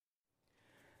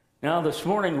Now, this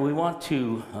morning we want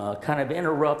to kind of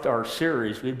interrupt our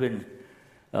series. We've been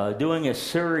doing a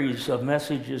series of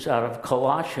messages out of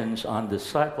Colossians on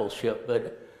discipleship,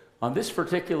 but on this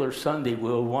particular Sunday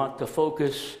we'll want to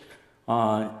focus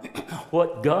on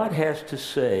what God has to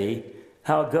say,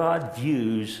 how God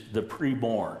views the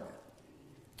preborn.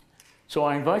 So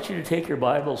I invite you to take your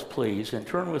Bibles, please, and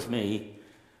turn with me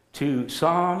to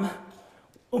Psalm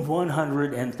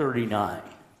 139.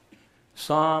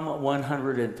 Psalm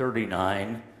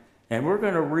 139, and we're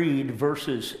going to read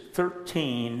verses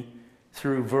 13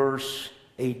 through verse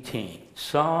 18.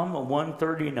 Psalm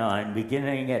 139,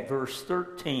 beginning at verse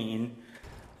 13.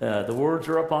 The words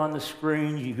are up on the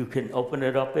screen. You can open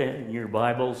it up in your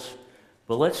Bibles.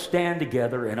 But let's stand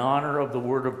together in honor of the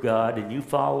Word of God, and you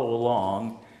follow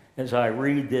along as I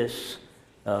read this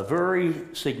very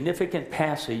significant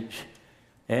passage,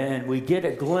 and we get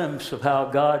a glimpse of how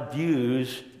God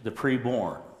views the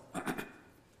preborn.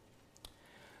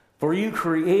 For you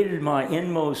created my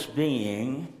inmost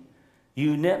being.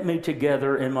 You knit me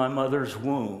together in my mother's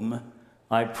womb.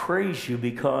 I praise you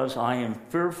because I am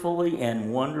fearfully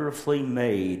and wonderfully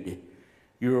made.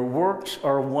 Your works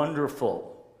are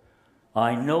wonderful.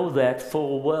 I know that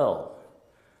full well.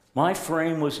 My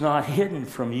frame was not hidden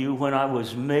from you when I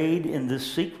was made in the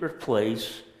secret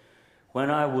place, when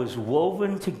I was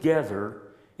woven together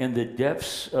in the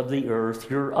depths of the earth.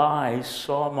 Your eyes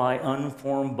saw my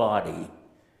unformed body.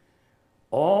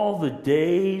 All the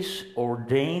days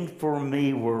ordained for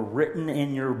me were written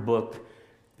in your book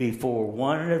before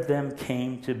one of them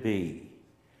came to be.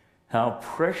 How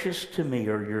precious to me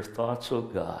are your thoughts, O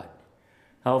God.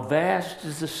 How vast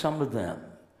is the sum of them.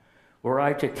 Were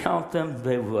I to count them,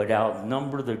 they would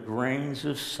outnumber the grains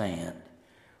of sand.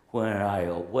 When I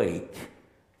awake,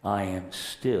 I am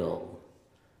still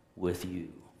with you.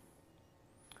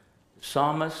 The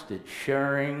psalmist is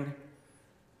sharing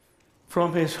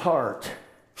from his heart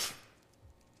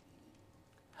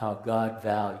how God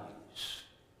values,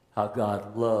 how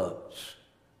God loves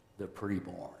the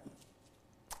preborn.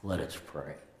 Let us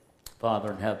pray.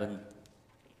 Father in heaven,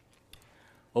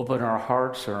 open our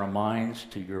hearts and our minds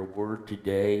to your word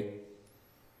today.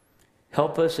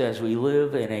 Help us as we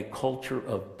live in a culture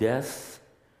of death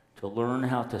to learn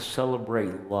how to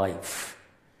celebrate life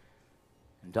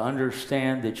and to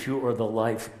understand that you are the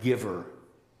life giver.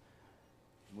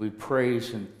 We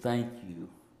praise and thank you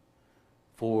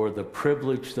for the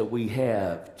privilege that we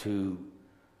have to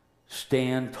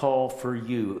stand tall for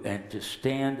you and to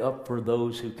stand up for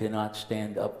those who cannot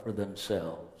stand up for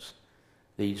themselves,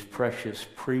 these precious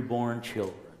preborn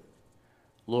children.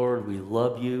 Lord, we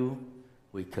love you.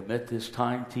 We commit this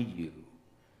time to you.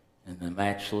 In the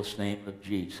matchless name of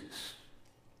Jesus.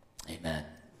 Amen.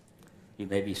 You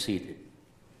may be seated.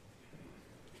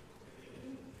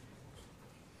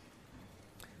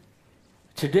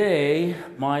 Today,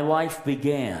 my life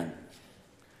began.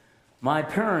 My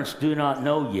parents do not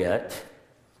know yet.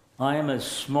 I am as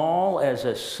small as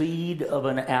a seed of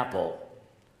an apple,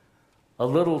 a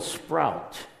little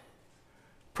sprout.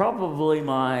 Probably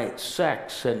my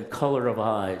sex and color of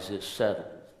eyes is settled.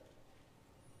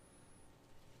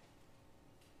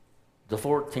 The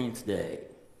 14th day.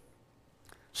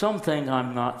 Some think I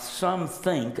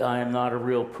am not a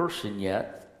real person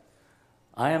yet.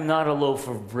 I am not a loaf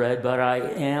of bread, but I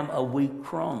am a weak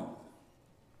crumb.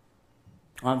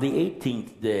 On the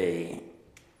 18th day,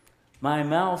 my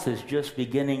mouth is just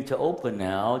beginning to open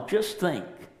now. Just think,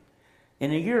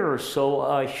 in a year or so,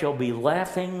 I shall be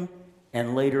laughing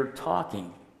and later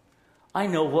talking. I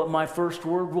know what my first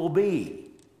word will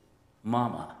be.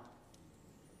 Mama.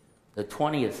 The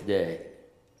 20th day.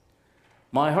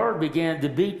 My heart began to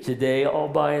beat today all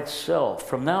by itself.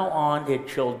 From now on, it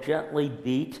shall gently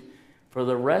beat for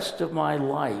the rest of my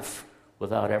life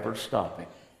without ever stopping.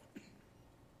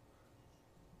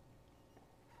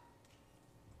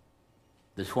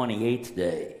 The 28th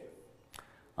day.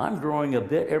 I'm growing a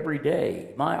bit every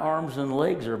day. My arms and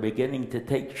legs are beginning to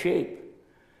take shape.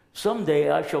 Someday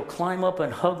I shall climb up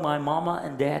and hug my mama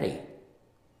and daddy.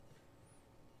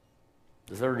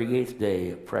 The 38th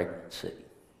day of pregnancy.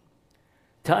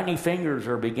 Tiny fingers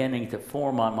are beginning to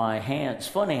form on my hands.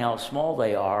 Funny how small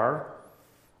they are.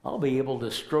 I'll be able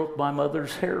to stroke my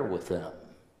mother's hair with them.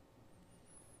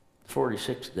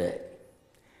 46th day.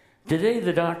 Today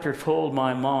the doctor told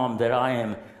my mom that I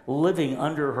am living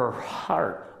under her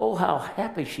heart. Oh, how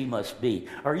happy she must be.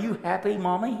 Are you happy,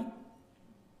 Mommy?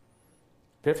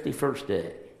 51st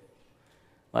day.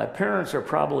 My parents are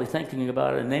probably thinking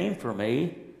about a name for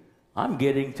me. I'm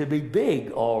getting to be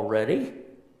big already.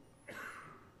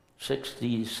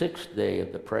 66th day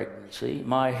of the pregnancy.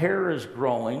 My hair is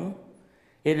growing.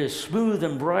 It is smooth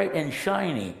and bright and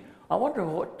shiny. I wonder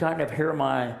what kind of hair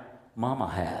my mama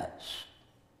has.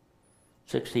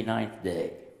 69th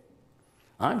day.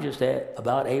 I'm just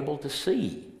about able to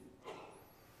see.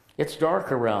 It's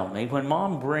dark around me. When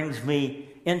Mom brings me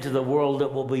into the world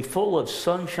that will be full of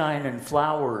sunshine and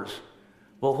flowers,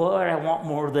 well, what I want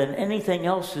more than anything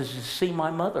else is to see my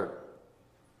mother.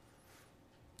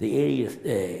 The 80th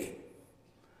day.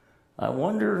 I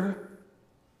wonder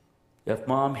if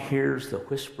Mom hears the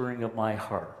whispering of my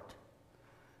heart.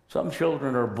 Some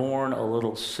children are born a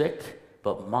little sick,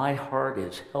 but my heart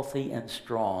is healthy and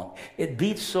strong. It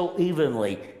beats so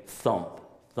evenly. Thump,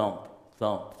 thump,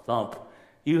 thump, thump.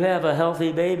 You have a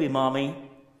healthy baby, Mommy.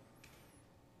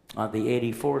 On the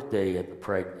 84th day of the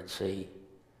pregnancy,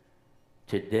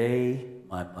 today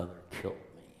my mother killed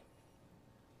me.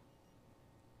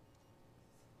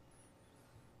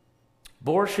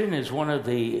 Abortion is one of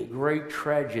the great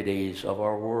tragedies of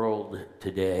our world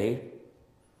today.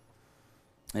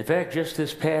 In fact, just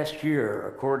this past year,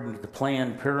 according to the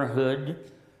Planned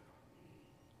Parenthood,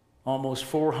 almost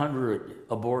 400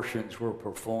 abortions were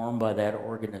performed by that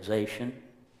organization.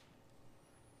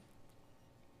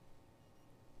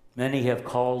 Many have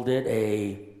called it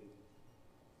a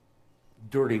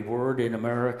dirty word in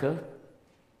America.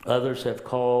 Others have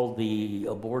called the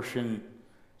abortion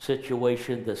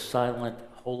situation the silent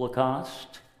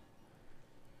Holocaust.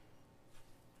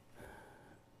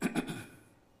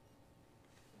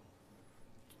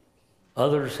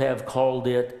 Others have called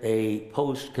it a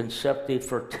post-conceptive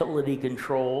fertility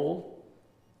control.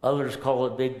 Others call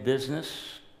it big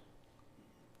business.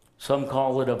 Some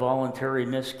call it a voluntary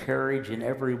miscarriage and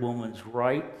every woman's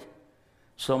right.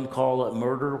 Some call it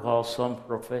murder, while some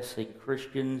professing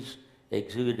Christians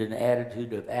exude an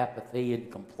attitude of apathy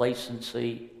and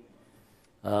complacency.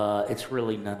 It's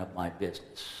really none of my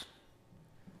business.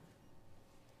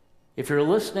 If you're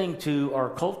listening to our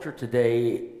culture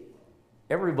today,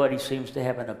 everybody seems to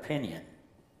have an opinion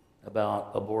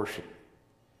about abortion.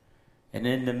 And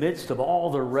in the midst of all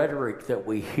the rhetoric that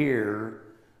we hear,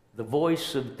 the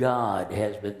voice of God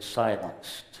has been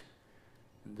silenced.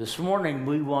 This morning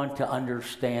we want to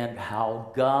understand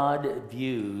how God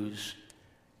views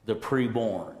the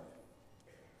preborn.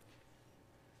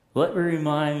 Let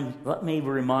me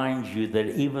remind you that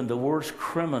even the worst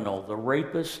criminal, the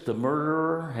rapist, the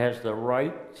murderer, has the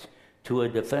right to a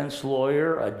defense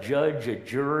lawyer, a judge, a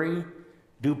jury,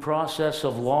 due process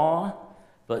of law,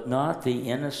 but not the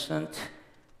innocent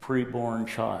preborn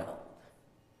child.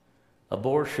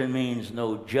 Abortion means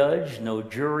no judge, no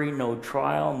jury, no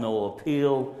trial, no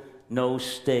appeal, no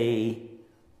stay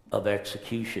of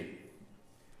execution.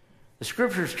 The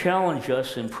scriptures challenge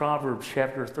us in Proverbs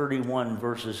chapter 31,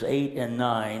 verses 8 and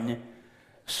 9.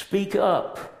 Speak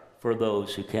up for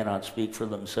those who cannot speak for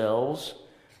themselves,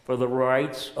 for the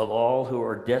rights of all who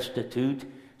are destitute.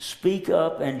 Speak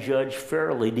up and judge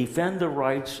fairly. Defend the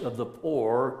rights of the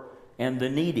poor and the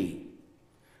needy.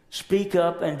 Speak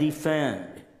up and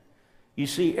defend. You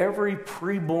see, every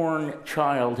preborn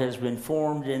child has been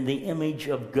formed in the image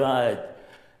of God.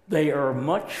 They are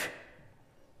much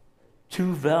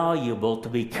too valuable to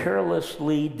be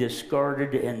carelessly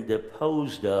discarded and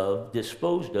disposed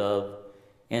of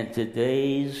in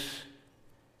today's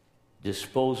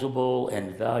disposable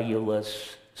and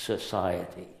valueless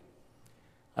society.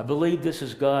 I believe this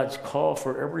is God's call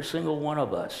for every single one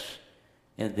of us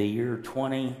in the year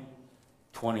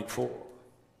 2024.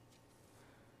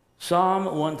 Psalm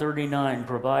 139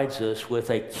 provides us with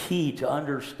a key to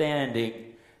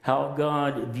understanding how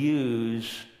God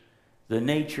views the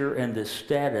nature and the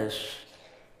status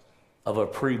of a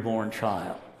preborn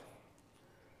child.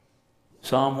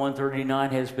 Psalm 139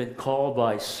 has been called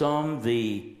by some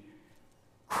the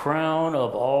crown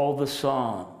of all the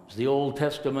Psalms. The Old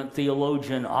Testament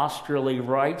theologian Osterley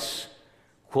writes,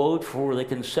 quote, "For the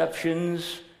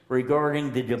conceptions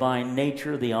regarding the divine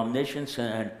nature, the omniscience,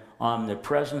 and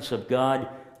omnipresence of God,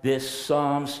 this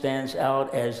psalm stands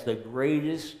out as the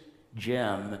greatest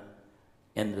gem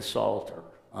in the Psalter,"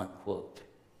 unquote.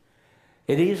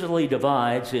 It easily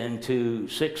divides into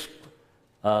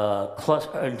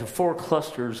four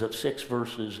clusters of 6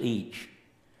 verses each.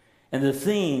 And the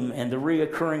theme and the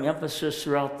reoccurring emphasis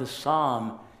throughout the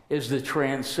psalm is the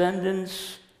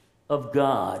transcendence of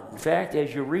God. In fact,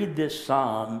 as you read this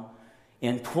psalm,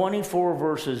 in 24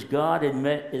 verses, God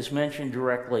is mentioned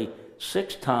directly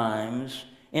 6 times,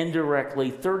 indirectly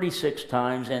 36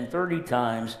 times, and 30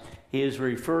 times he is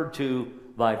referred to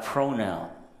by pronoun.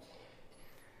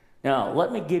 Now,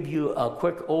 let me give you a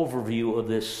quick overview of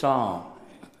this psalm.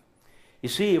 You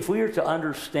see, if we are to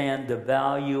understand the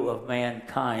value of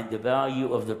mankind, the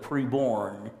value of the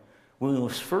preborn, we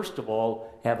must first of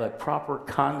all have a proper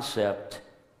concept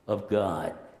of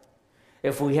God.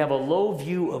 If we have a low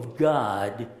view of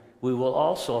God, we will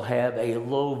also have a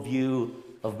low view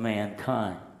of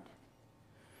mankind.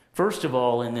 First of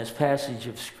all, in this passage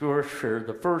of Scripture,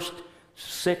 the first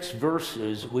 6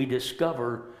 verses, we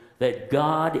discover that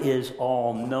God is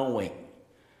all-knowing.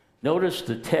 Notice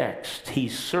the text, He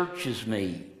searches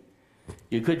me.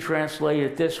 You could translate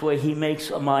it this way, He makes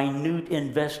a minute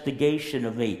investigation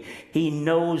of me. He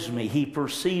knows me. He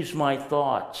perceives my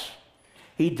thoughts.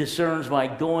 He discerns my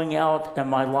going out and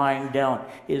my lying down.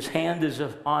 His hand is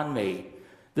upon me.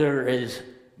 There is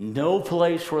no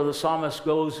place where the psalmist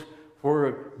goes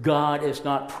where God is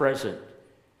not present.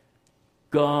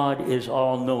 God is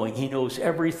all-knowing. He knows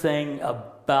everything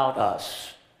about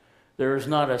us. There is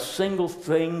not a single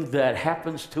thing that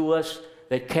happens to us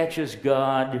that catches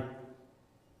God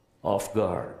off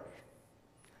guard.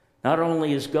 Not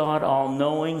only is God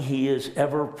all-knowing, He is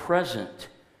ever-present.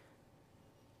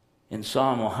 In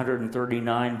Psalm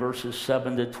 139, verses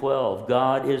 7 to 12,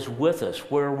 God is with us.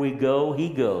 Where we go, He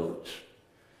goes.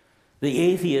 The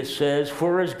atheist says,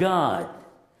 where is God?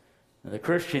 And the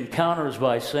Christian counters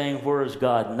by saying, where is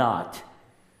God not?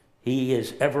 He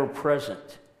is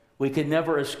ever-present. We can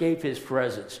never escape His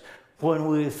presence. When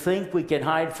we think we can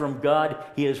hide from God,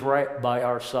 He is right by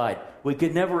our side. We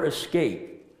can never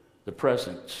escape the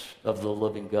presence of the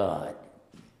living God.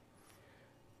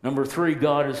 Number 3,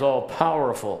 God is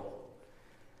all-powerful.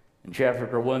 In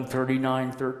chapter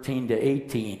 139, 13 to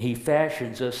 18, He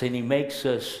fashions us and He makes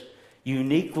us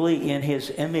uniquely in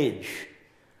His image.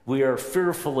 We are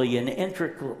fearfully and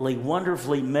intricately,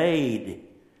 wonderfully made.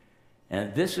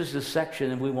 And this is the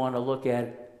section that we want to look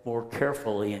at more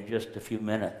carefully in just a few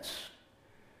minutes.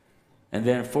 And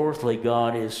then fourthly,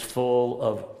 God is full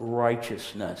of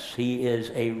righteousness. He is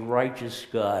a righteous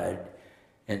God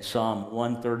in Psalm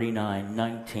 139,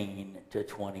 19 to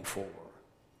 24.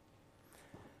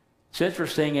 It's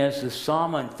interesting as the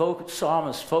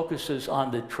psalmist focuses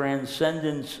on the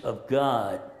transcendence of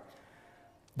God,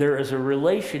 there is a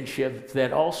relationship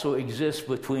that also exists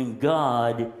between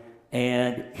God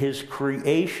and His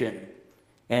creation,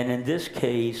 and in this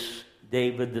case,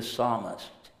 David the psalmist.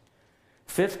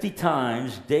 50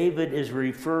 times David is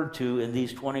referred to in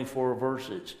these 24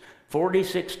 verses.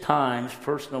 46 times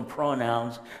personal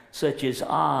pronouns such as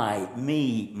I,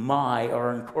 me, my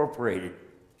are incorporated.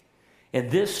 In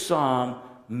this psalm,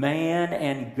 man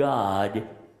and God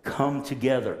come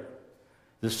together.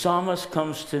 The psalmist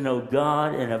comes to know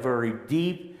God in a very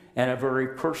deep and a very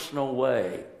personal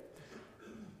way.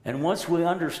 And once we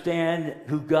understand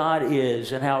who God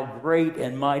is and how great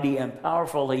and mighty and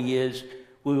powerful He is,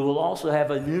 we will also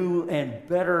have a new and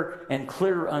better and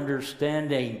clearer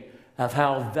understanding of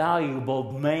how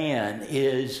valuable man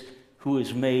is who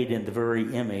is made in the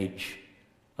very image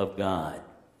of God.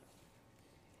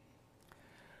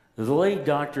 The late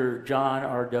Dr. John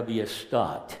R.W.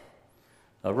 Stott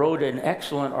wrote an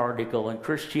excellent article in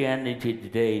Christianity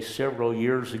Today several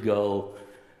years ago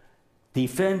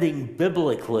defending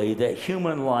biblically that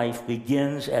human life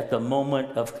begins at the moment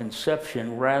of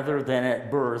conception rather than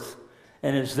at birth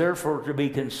and is therefore to be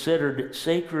considered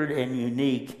sacred and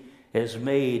unique as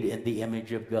made in the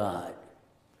image of God.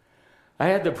 I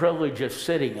had the privilege of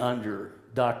sitting under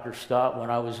Dr. Stott when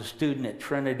I was a student at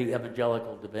Trinity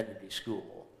Evangelical Divinity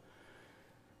School.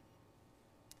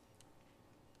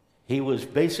 He was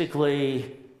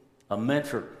basically a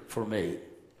mentor for me.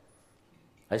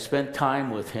 I spent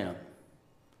time with him.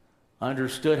 I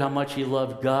understood how much he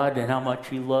loved God and how much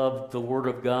he loved the Word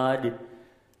of God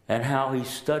and how he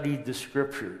studied the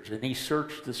Scriptures and he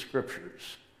searched the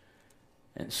Scriptures.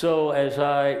 And so as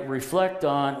I reflect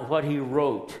on what he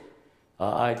wrote,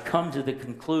 I come to the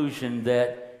conclusion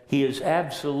that he is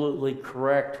absolutely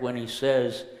correct when he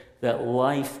says that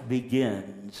life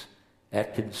begins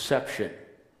at conception.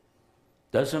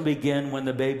 Doesn't begin when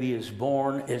the baby is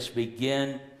born. It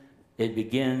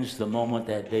begins the moment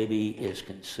that baby is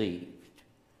conceived.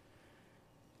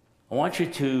 I want you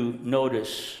to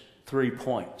notice 3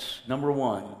 points. Number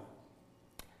 1,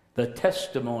 the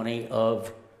testimony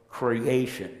of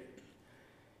creation.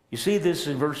 You see this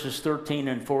in verses 13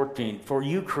 and 14. For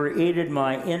you created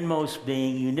my inmost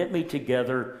being. You knit me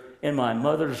together in my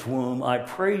mother's womb. I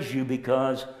praise you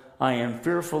because I am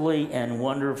fearfully and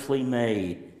wonderfully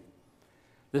made.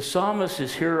 The psalmist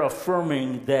is here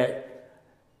affirming that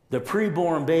the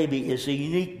preborn baby is a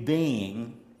unique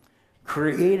being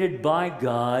created by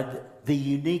God, the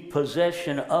unique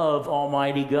possession of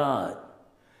Almighty God.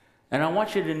 And I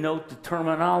want you to note the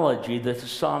terminology that the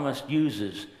psalmist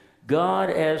uses. God,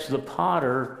 as the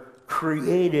potter,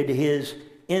 created his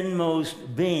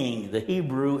inmost being. The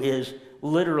Hebrew is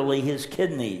literally his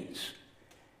kidneys.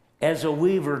 As a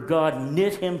weaver, God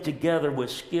knit him together with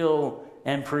skill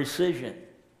and precision.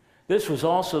 This was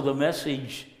also the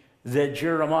message that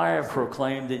Jeremiah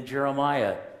proclaimed in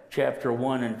Jeremiah chapter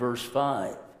 1 and verse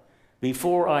 5.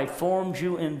 Before I formed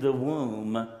you in the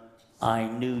womb, I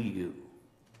knew you.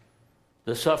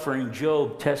 The suffering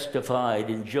Job testified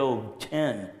in Job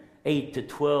 10, 8 to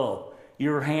 12.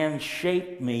 Your hand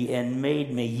shaped me and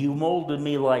made me. You molded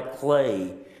me like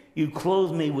clay. You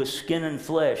clothed me with skin and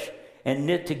flesh and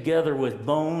knit together with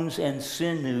bones and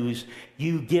sinews.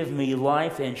 You give me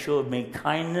life and showed me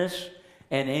kindness,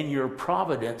 and in your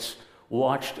providence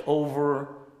watched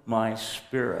over my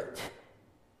spirit.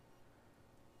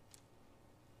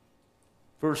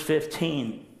 Verse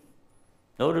 15.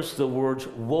 Notice the words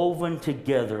woven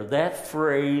together. That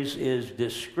phrase is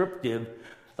descriptive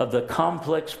of the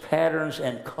complex patterns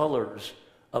and colors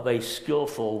of a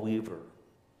skillful weaver.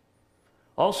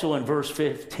 Also in verse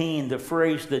 15, the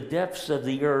phrase the depths of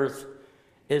the earth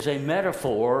is a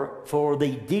metaphor for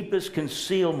the deepest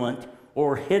concealment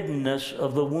or hiddenness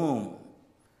of the womb.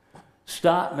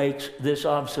 Stott makes this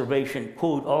observation,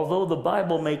 quote, although the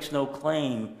Bible makes no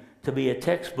claim to be a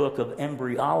textbook of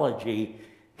embryology,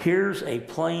 here's a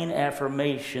plain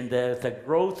affirmation that the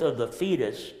growth of the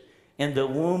fetus in the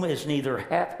womb is neither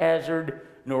haphazard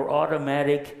nor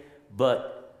automatic,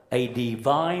 but a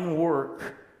divine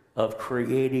work of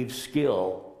creative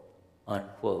skill,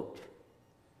 unquote.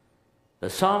 The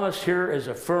psalmist here is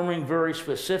affirming very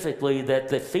specifically that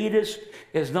the fetus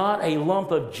is not a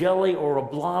lump of jelly or a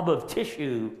blob of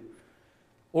tissue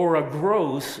or a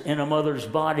growth in a mother's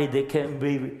body that can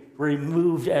be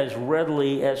removed as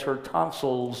readily as her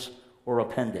tonsils or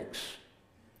appendix.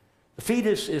 The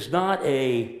fetus is not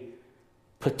a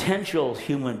potential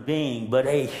human being, but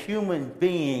a human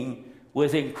being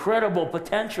with incredible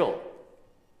potential.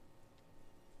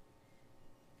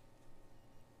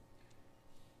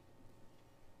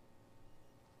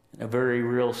 In a very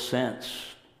real sense,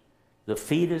 the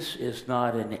fetus is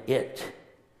not an it.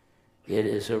 It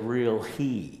is a real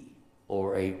he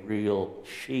or a real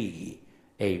she,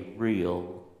 a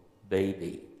real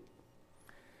baby.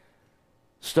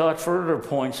 Stott further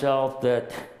points out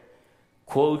that,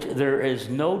 quote, there is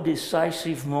no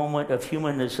decisive moment of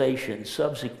humanization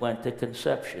subsequent to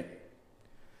conception.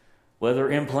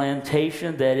 Whether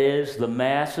implantation, that is, the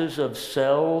masses of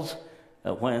cells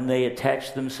when they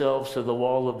attach themselves to the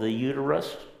wall of the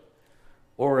uterus,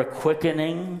 or a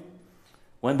quickening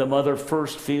when the mother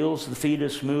first feels the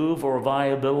fetus move, or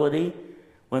viability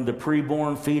when the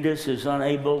preborn fetus is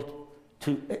able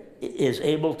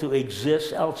to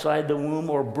exist outside the womb,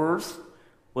 or birth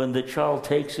when the child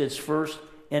takes its first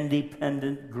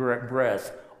independent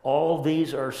breath. All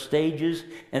these are stages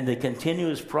in the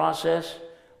continuous process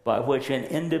by which an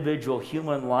individual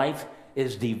human life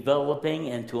is developing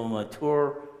into a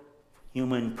mature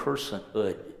human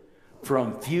personhood.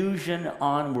 From fusion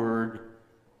onward,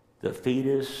 the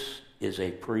fetus is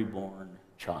a preborn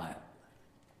child.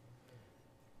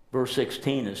 Verse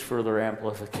 16 is further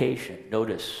amplification.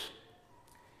 Notice,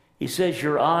 he says,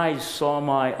 your eyes saw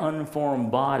my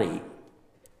unformed body.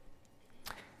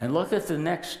 And look at the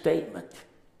next statement.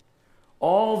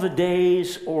 All the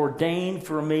days ordained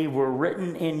for me were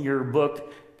written in your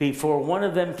book before one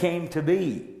of them came to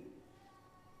be.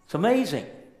 It's amazing.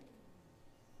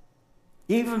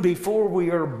 Even before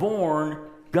we are born,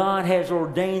 God has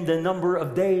ordained the number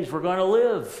of days we're going to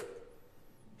live.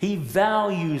 He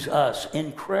values us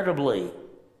incredibly.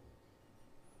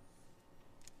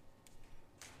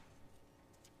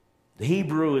 The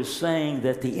Hebrew is saying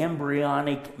that the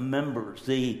embryonic members,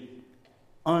 the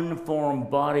unformed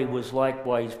body, was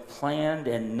likewise planned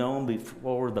and known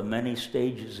before the many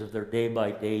stages of their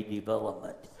day-by-day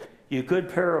development. You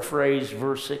could paraphrase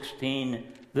verse 16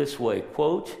 this way,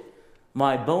 quote,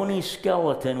 my bony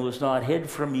skeleton was not hid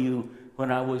from you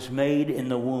when I was made in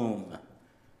the womb,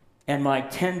 and my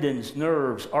tendons,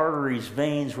 nerves, arteries,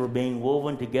 veins were being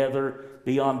woven together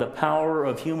beyond the power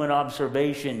of human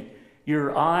observation.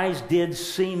 Your eyes did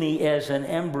see me as an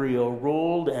embryo,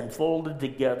 rolled and folded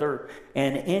together,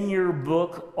 and in your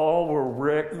book all were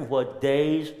written what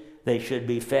days they should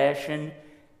be fashioned,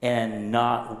 and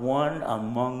not one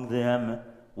among them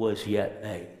was yet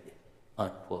made,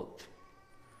 unquote.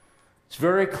 It's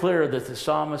very clear that the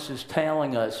psalmist is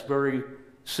telling us very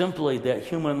simply that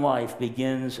human life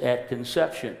begins at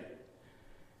conception.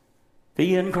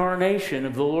 The incarnation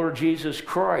of the Lord Jesus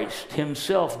Christ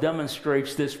himself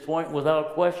demonstrates this point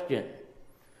without question.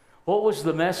 What was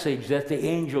the message that the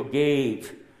angel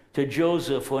gave to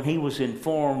Joseph when he was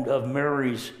informed of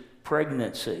Mary's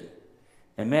pregnancy?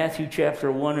 In Matthew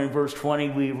chapter 1 and verse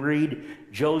 20, we read,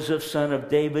 Joseph, son of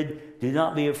David, do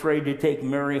not be afraid to take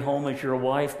Mary home as your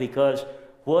wife, because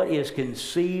what is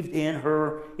conceived in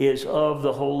her is of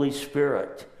the Holy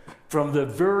Spirit. From the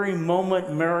very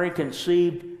moment Mary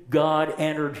conceived, God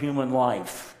entered human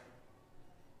life.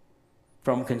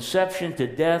 From conception to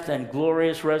death and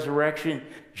glorious resurrection,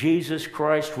 Jesus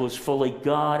Christ was fully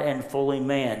God and fully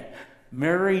man.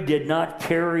 Mary did not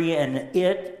carry an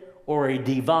it or a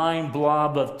divine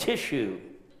blob of tissue.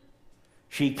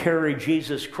 She carried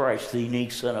Jesus Christ, the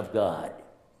unique Son of God.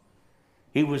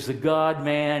 He was the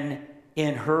God-man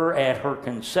in her at her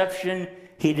conception.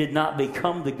 He did not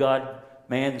become the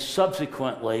God-man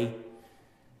subsequently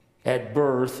at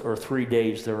birth or 3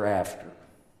 days thereafter.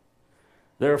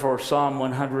 Therefore, Psalm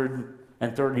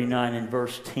 139 and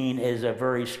verse 10 is a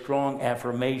very strong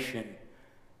affirmation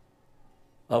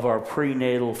of our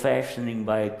prenatal fashioning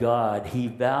by God. He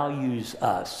values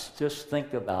us. Just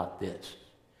think about this.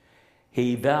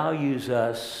 He values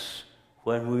us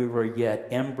when we were yet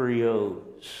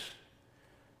embryos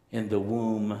in the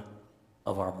womb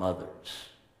of our mothers.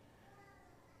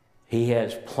 He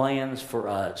has plans for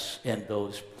us, and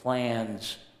those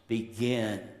plans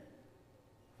begin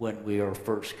when we are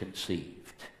first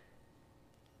conceived.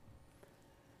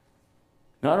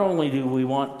 Not only do we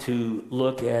want to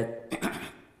look at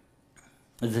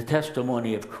the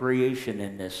testimony of creation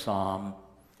in this psalm,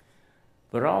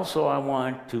 but also I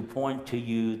want to point to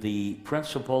you the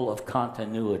principle of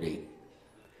continuity.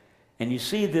 And you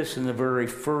see this in the very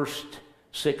first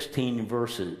 16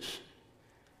 verses.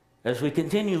 As we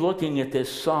continue looking at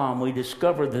this psalm, we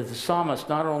discover that the psalmist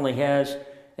not only has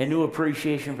a new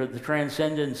appreciation for the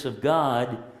transcendence of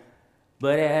God,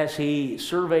 but as he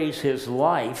surveys his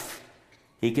life,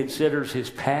 he considers his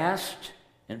past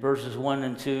in verses 1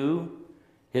 and 2,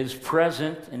 his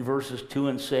present in verses 2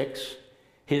 and 6,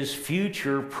 his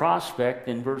future prospect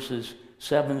in verses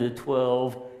 7 to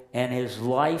 12, and his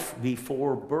life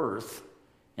before birth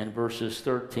in verses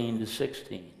 13 to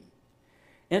 16.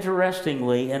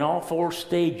 Interestingly, in all four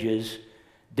stages,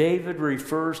 David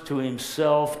refers to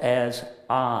himself as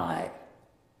I.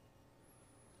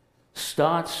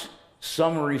 Stott's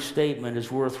summary statement is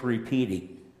worth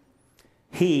repeating.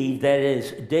 He, that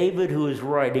is, David, who is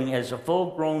writing as a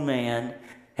full-grown man,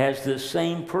 has the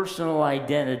same personal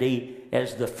identity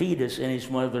as the fetus in his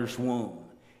mother's womb.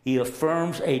 He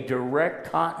affirms a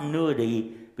direct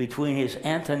continuity between his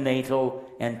antenatal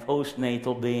and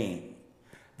postnatal being.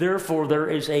 Therefore, there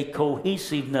is a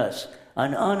cohesiveness,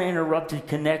 an uninterrupted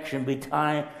connection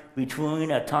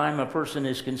between a time a person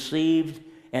is conceived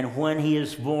and when he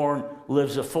is born,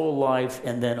 lives a full life,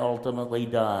 and then ultimately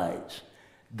dies.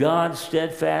 God's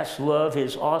steadfast love,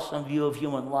 his awesome view of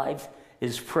human life,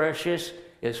 is precious,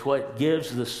 is what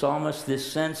gives the psalmist this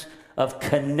sense of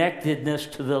connectedness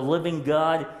to the living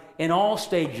God in all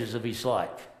stages of his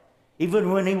life.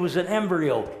 Even when he was an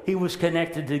embryo, he was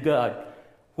connected to God.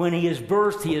 When he is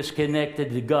birthed, he is connected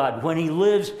to God. When he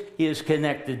lives, he is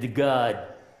connected to God.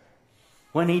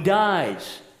 When he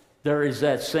dies, there is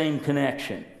that same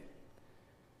connection.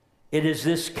 It is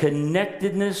this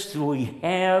connectedness that we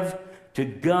have to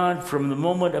God from the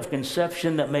moment of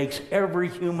conception that makes every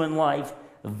human life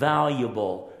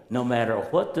valuable, no matter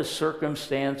what the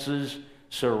circumstances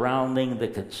surrounding the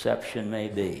conception may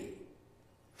be.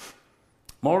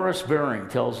 Morris Bering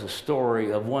tells the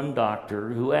story of one doctor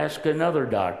who asked another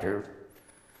doctor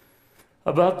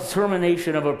about the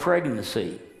termination of a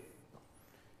pregnancy.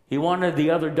 He wanted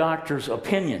the other doctor's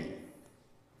opinion,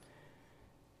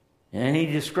 and he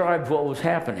described what was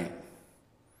happening.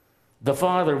 The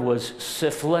father was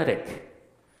syphilitic,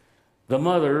 the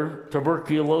mother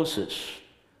tuberculosis.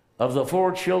 Of the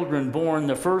 4 children born,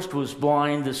 the first was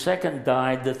blind, the second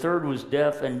died, the third was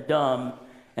deaf and dumb,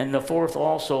 and the fourth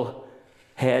also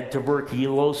had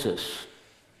tuberculosis.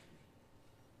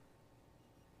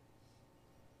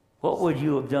 What would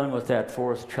you have done with that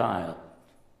 4th child?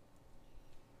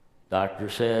 Doctor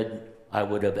said, I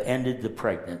would have ended the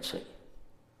pregnancy.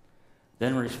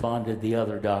 Then responded the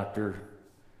other doctor,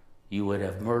 you would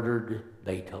have murdered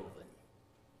Beethoven.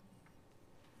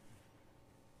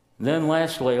 Then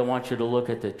lastly, I want you to look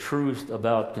at the truth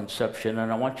about conception,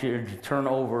 and I want you to turn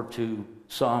over to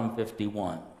Psalm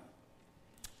 51.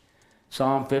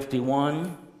 Psalm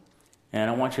 51, and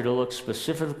I want you to look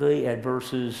specifically at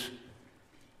verses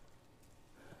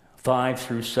 5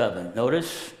 through 7.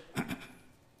 Notice,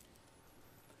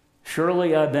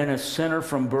 surely I've been a sinner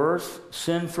from birth,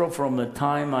 sinful from the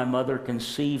time my mother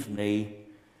conceived me.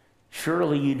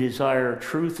 Surely you desire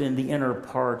truth in the inner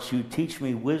parts. You teach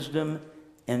me wisdom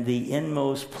in the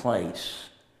inmost place.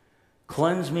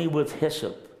 Cleanse me with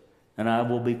hyssop, and I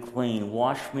will be clean.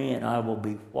 Wash me, and I will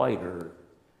be whiter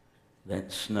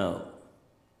than snow.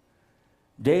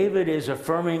 David is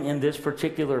affirming in this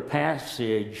particular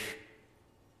passage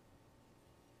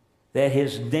that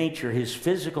his nature, his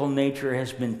physical nature,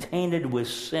 has been tainted with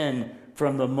sin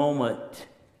from the moment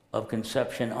of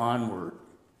conception onward.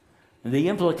 And the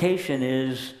implication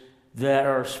is that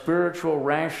our spiritual,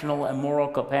 rational, and moral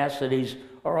capacities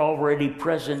are already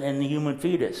present in the human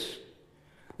fetus.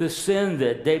 The sin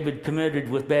that David committed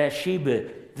with Bathsheba,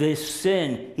 this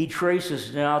sin he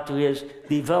traces now to his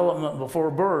development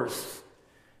before birth,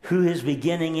 to his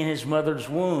beginning in his mother's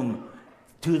womb,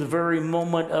 to the very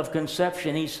moment of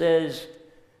conception. He says,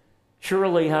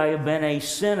 surely I have been a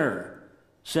sinner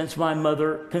since my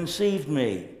mother conceived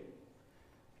me.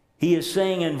 He is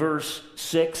saying in verse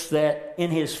 6 that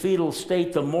in his fetal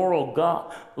state, the moral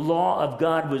law of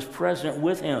God was present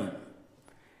with him.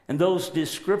 And those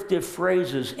descriptive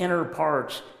phrases, inner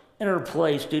parts, inner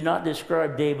place, do not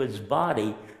describe David's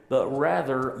body, but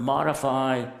rather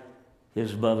modify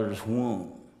his mother's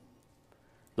womb.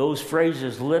 Those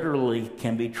phrases literally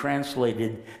can be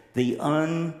translated the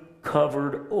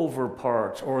uncovered over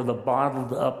parts or the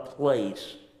bottled up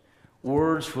place,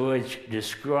 words which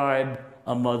describe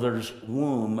a mother's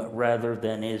womb rather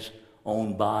than his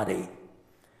own body.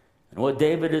 And what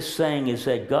David is saying is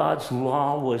that God's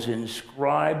law was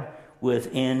inscribed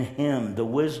within him. The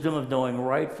wisdom of knowing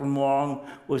right from wrong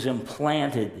was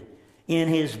implanted in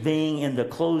his being in the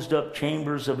closed up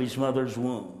chambers of his mother's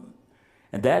womb.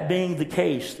 And that being the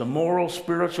case, the moral,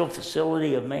 spiritual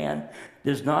facility of man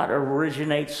does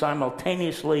originate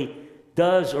simultaneously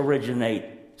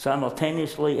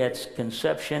at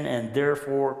conception, and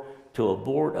therefore to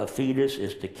abort a fetus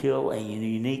is to kill a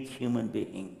unique human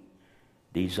being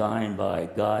designed by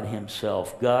God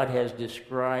himself. God has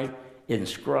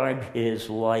inscribed his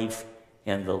life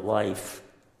in the life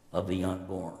of the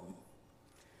unborn.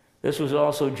 This was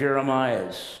also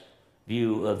Jeremiah's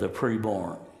view of the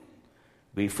preborn.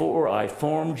 Before I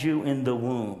formed you in the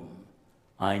womb,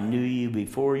 I knew you.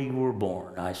 Before you were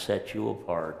born, I set you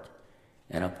apart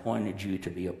and appointed you to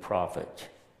be a prophet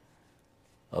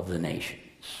of the nations.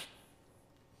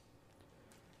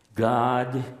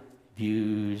 God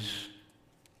views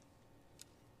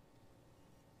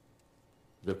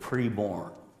the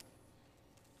preborn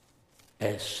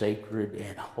as sacred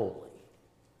and holy,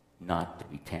 not to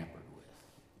be tampered with.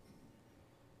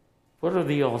 What are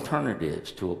the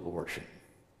alternatives to abortion?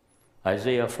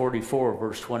 Isaiah 44,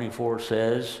 verse 24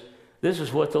 says, this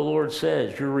is what the Lord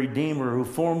says, your Redeemer who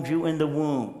formed you in the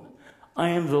womb. I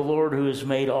am the Lord who has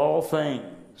made all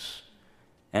things.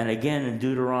 And again in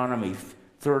Deuteronomy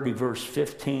 30, verse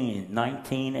 15,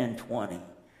 19, and 20.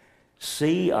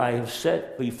 See, I have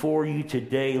set before you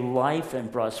today life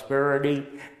and prosperity,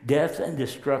 death and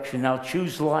destruction. Now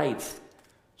choose life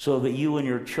so that you and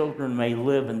your children may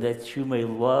live and that you may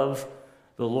love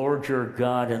the Lord your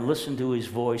God and listen to his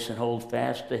voice and hold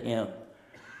fast to him.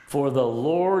 For the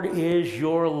Lord is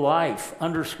your life.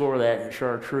 Underscore that in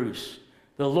chartreuse.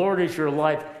 The Lord is your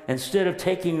life. Instead of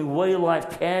taking away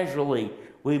life casually,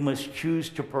 we must choose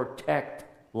to protect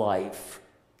life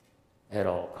at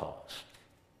all costs.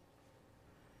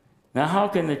 Now, how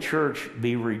can the church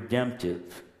be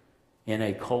redemptive in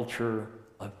a culture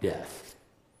of death?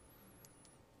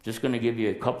 Just going to give you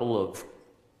a couple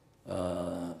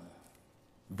of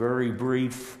very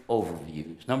brief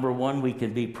overviews. Number one, we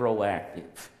can be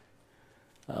proactive.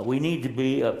 We need to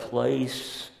be a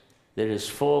place that is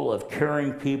full of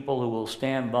caring people who will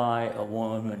stand by a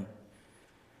woman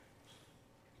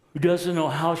who doesn't know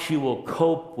how she will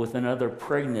cope with another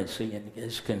pregnancy and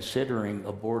is considering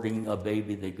aborting a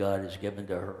baby that God has given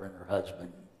to her and her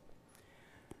husband.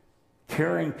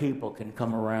 Caring people can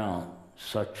come around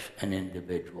such an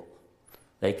individual.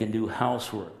 They can do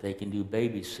housework, they can do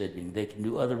babysitting, they can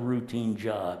do other routine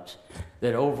jobs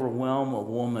that overwhelm a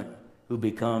woman who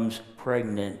becomes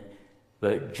pregnant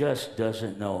but just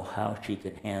doesn't know how she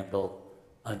can handle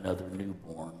another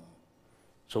newborn.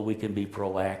 So we can be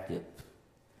proactive.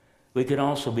 We can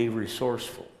also be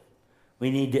resourceful. We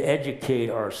need to educate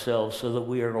ourselves so that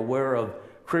we are aware of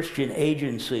Christian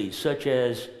agencies such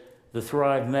as the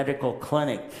Thrive Medical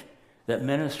Clinic that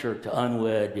minister to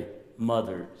unwed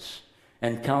mothers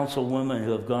and counsel women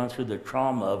who have gone through the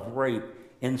trauma of rape,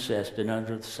 incest, and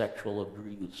other sexual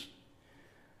abuse.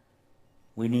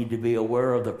 We need to be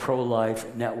aware of the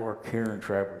pro-life network here in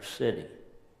Traverse City.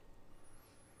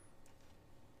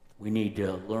 We need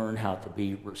to learn how to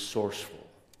be resourceful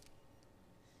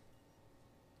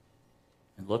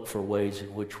and look for ways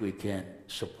in which we can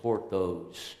support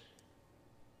those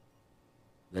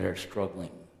that are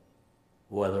struggling,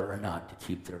 whether or not to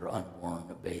keep their unborn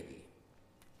baby.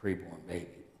 preborn baby.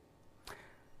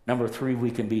 Number 3,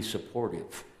 we can be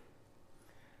supportive.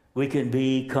 We can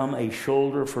become a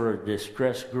shoulder for a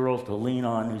distressed girl to lean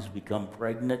on who's become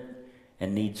pregnant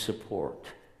and needs support.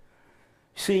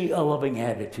 See, a loving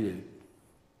attitude.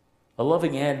 A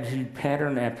loving attitude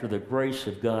pattern after the grace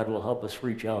of God will help us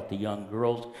reach out to young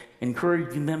girls,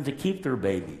 encouraging them to keep their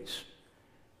babies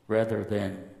rather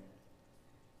than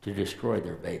to destroy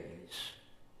their babies.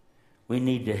 We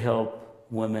need to help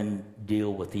women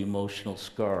deal with the emotional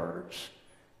scars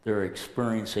they're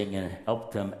experiencing and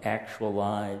help them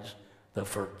actualize the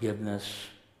forgiveness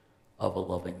of a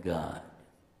loving God.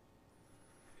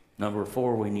 Number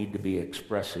 4, we need to be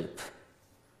expressive.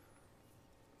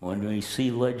 When we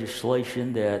see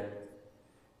legislation that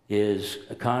is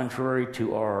contrary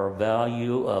to our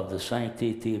value of the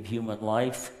sanctity of human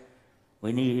life,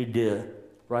 we need to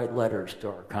write letters to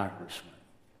our congressmen.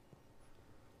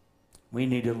 We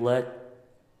need to let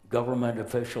government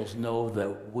officials know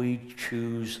that we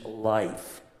choose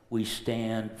life. We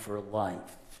stand for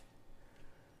life.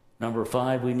 Number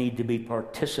 5, we need to be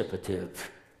participative.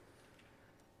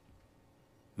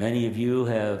 Many of you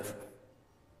have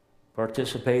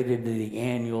participated in the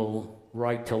annual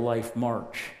Right to Life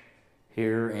March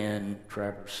here in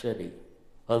Traverse City.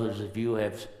 Others of you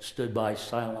have stood by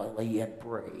silently and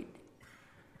prayed.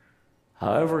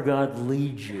 However God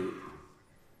leads you,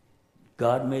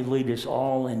 God may lead us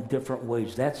all in different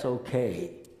ways. That's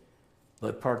okay.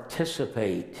 But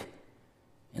participate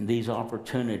in these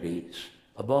opportunities.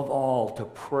 Above all, to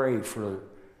pray for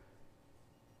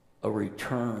a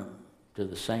return to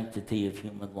the sanctity of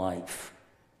human life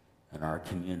in our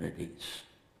communities.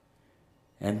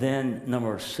 And then,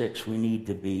 number 6, we need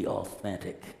to be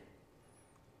authentic.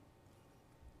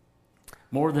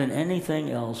 More than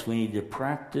anything else, we need to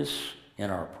practice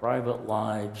in our private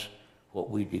lives what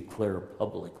we declare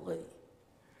publicly.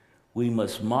 We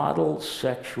must model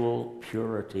sexual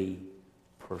purity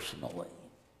personally.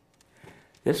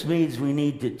 This means we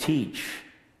need to teach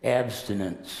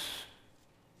abstinence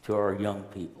to our young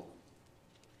people.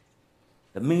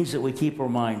 It means that we keep our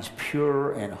minds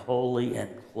pure and holy and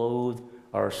clothe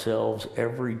ourselves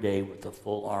every day with the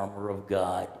full armor of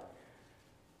God.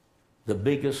 The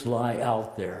biggest lie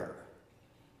out there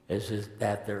is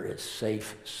that there is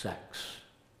safe sex.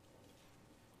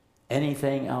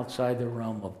 Anything outside the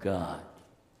realm of God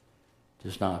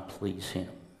does not please him.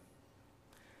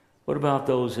 What about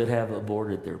those that have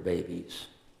aborted their babies?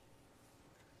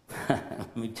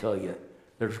 Let me tell you,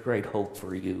 there's great hope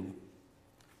for you.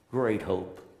 Great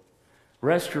hope.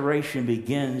 Restoration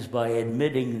begins by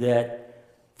admitting that,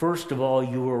 first of all,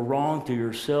 you were wrong to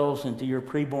yourselves and to your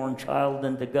preborn child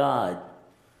and to God.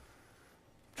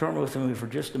 Turn with me for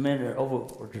just a minute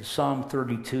over to Psalm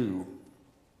 32.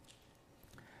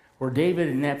 Where David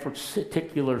in that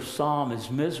particular psalm is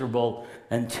miserable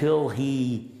until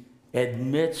he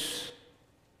admits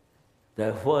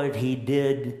that what he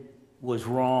did was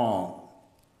wrong.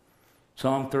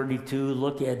 Psalm 32,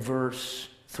 look at verse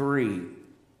 3.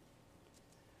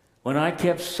 When I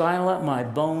kept silent, my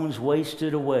bones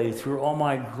wasted away through all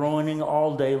my groaning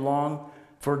all day long.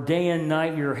 For day and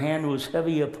night your hand was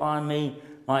heavy upon me.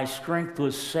 My strength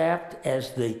was sapped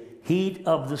as the heat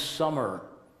of the summer.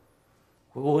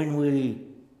 When we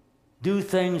do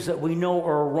things that we know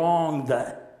are wrong,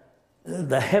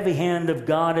 the heavy hand of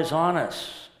God is on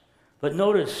us. But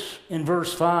notice in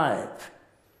verse 5,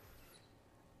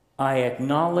 I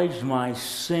acknowledged my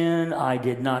sin. I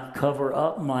did not cover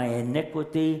up my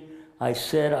iniquity. I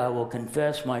said, I will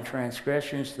confess my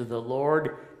transgressions to the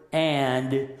Lord,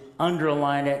 and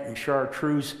underline it in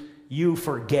chartreuse, you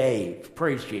forgave.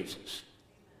 Praise Jesus.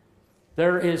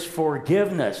 There is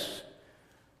forgiveness.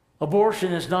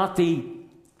 Abortion is not the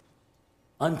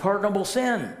unpardonable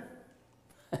sin.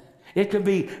 It can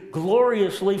be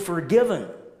gloriously forgiven.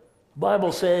 The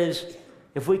Bible says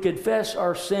if we confess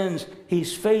our sins,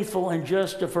 he's faithful and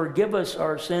just to forgive us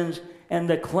our sins and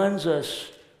to cleanse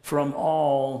us from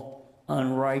all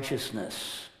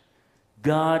unrighteousness.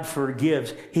 God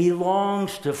forgives. He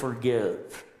longs to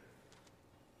forgive.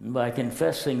 And by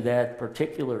confessing that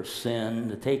particular sin,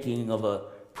 the taking of a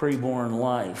preborn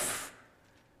life,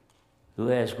 who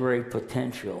has great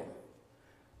potential,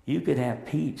 you could have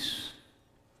peace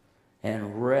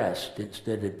and rest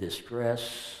instead of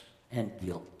distress and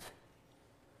guilt.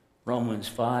 Romans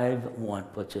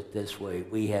 5:1 puts it this way: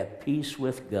 we have peace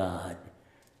with God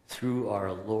through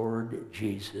our Lord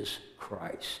Jesus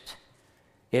Christ.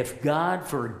 If God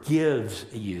forgives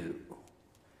you,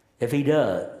 if he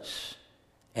does,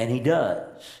 and he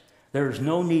does, there's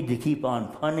no need to keep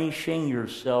on punishing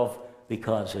yourself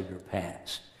because of your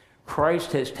past.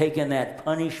 Christ has taken that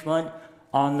punishment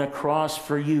on the cross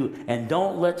for you. And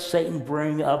don't let Satan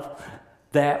bring up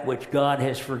that which God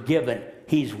has forgiven.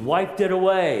 He's wiped it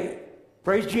away.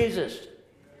 Praise Jesus.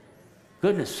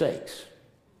 Goodness sakes.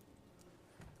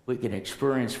 We can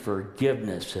experience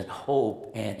forgiveness and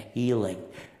hope and healing.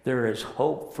 There is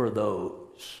hope for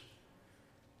those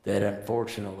that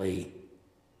unfortunately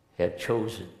have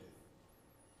chosen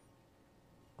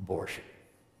abortion.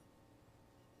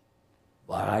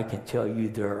 But I can tell you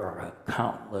there are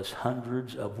countless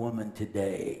hundreds of women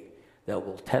today that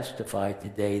will testify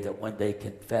today that when they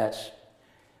confess,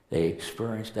 they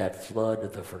experienced that flood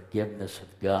of the forgiveness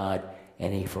of God,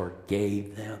 and He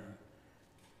forgave them,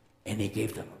 and He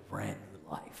gave them a brand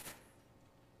new life,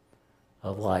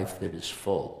 a life that is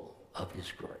full of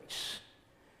His grace.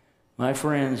 My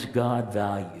friends, God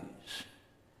values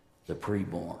the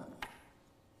preborn.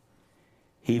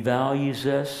 He values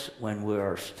us when we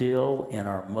are still in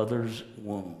our mother's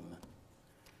womb.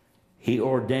 He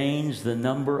ordains the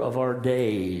number of our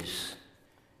days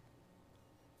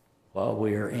while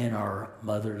we are in our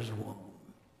mother's womb.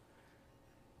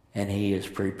 And He is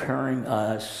preparing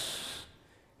us.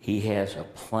 He has a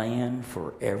plan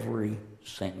for every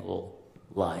single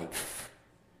life.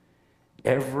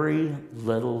 Every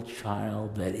little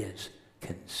child that is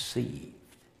conceived,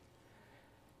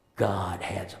 God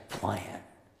has a plan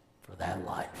for that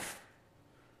life.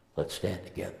 Let's stand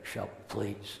together, shall we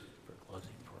please, for closing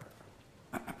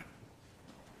prayer.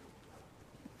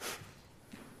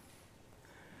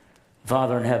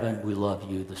 Father in heaven, we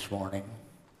love you this morning.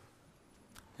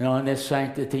 And on this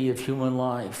Sanctity of Human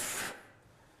Life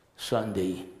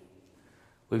Sunday,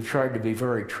 we've tried to be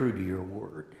very true to your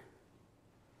word.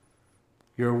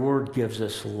 Your word gives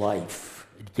us life.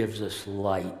 It gives us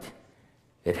light.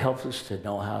 It helps us to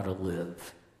know how to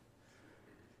live.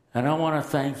 And I want to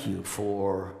thank you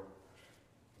for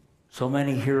so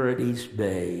many here at East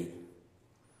Bay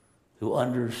who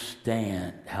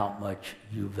understand how much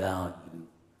you value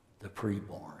the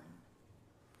preborn.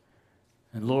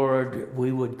 And Lord,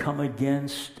 we would come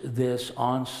against this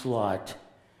onslaught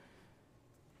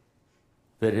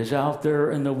that is out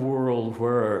there in the world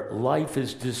where life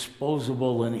is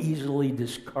disposable and easily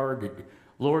discarded.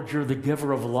 Lord, you're the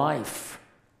giver of life.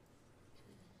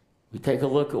 We take a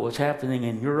look at what's happening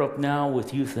in Europe now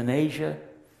with euthanasia.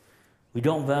 We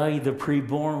don't value the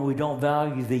preborn. We don't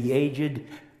value the aged.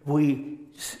 We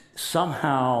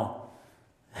somehow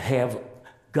have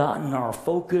gotten our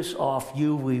focus off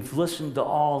you. We've listened to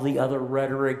all the other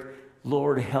rhetoric.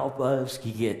 Lord, help us to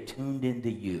get tuned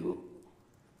into you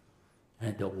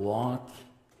and to walk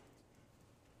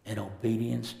in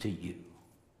obedience to you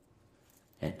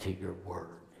and to your word,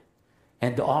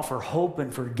 and to offer hope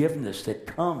and forgiveness that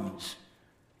comes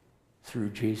through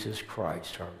Jesus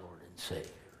Christ, our Lord and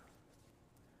Savior.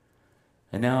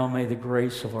 And now may the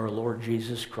grace of our Lord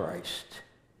Jesus Christ,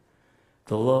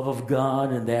 the love of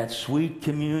God, and that sweet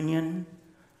communion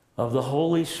of the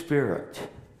Holy Spirit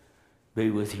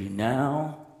be with you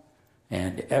now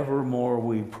and evermore,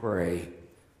 we pray.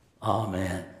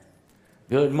 Amen.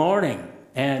 Good morning,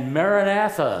 and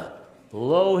Maranatha,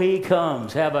 lo, he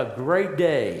comes. Have a great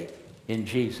day in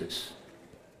Jesus.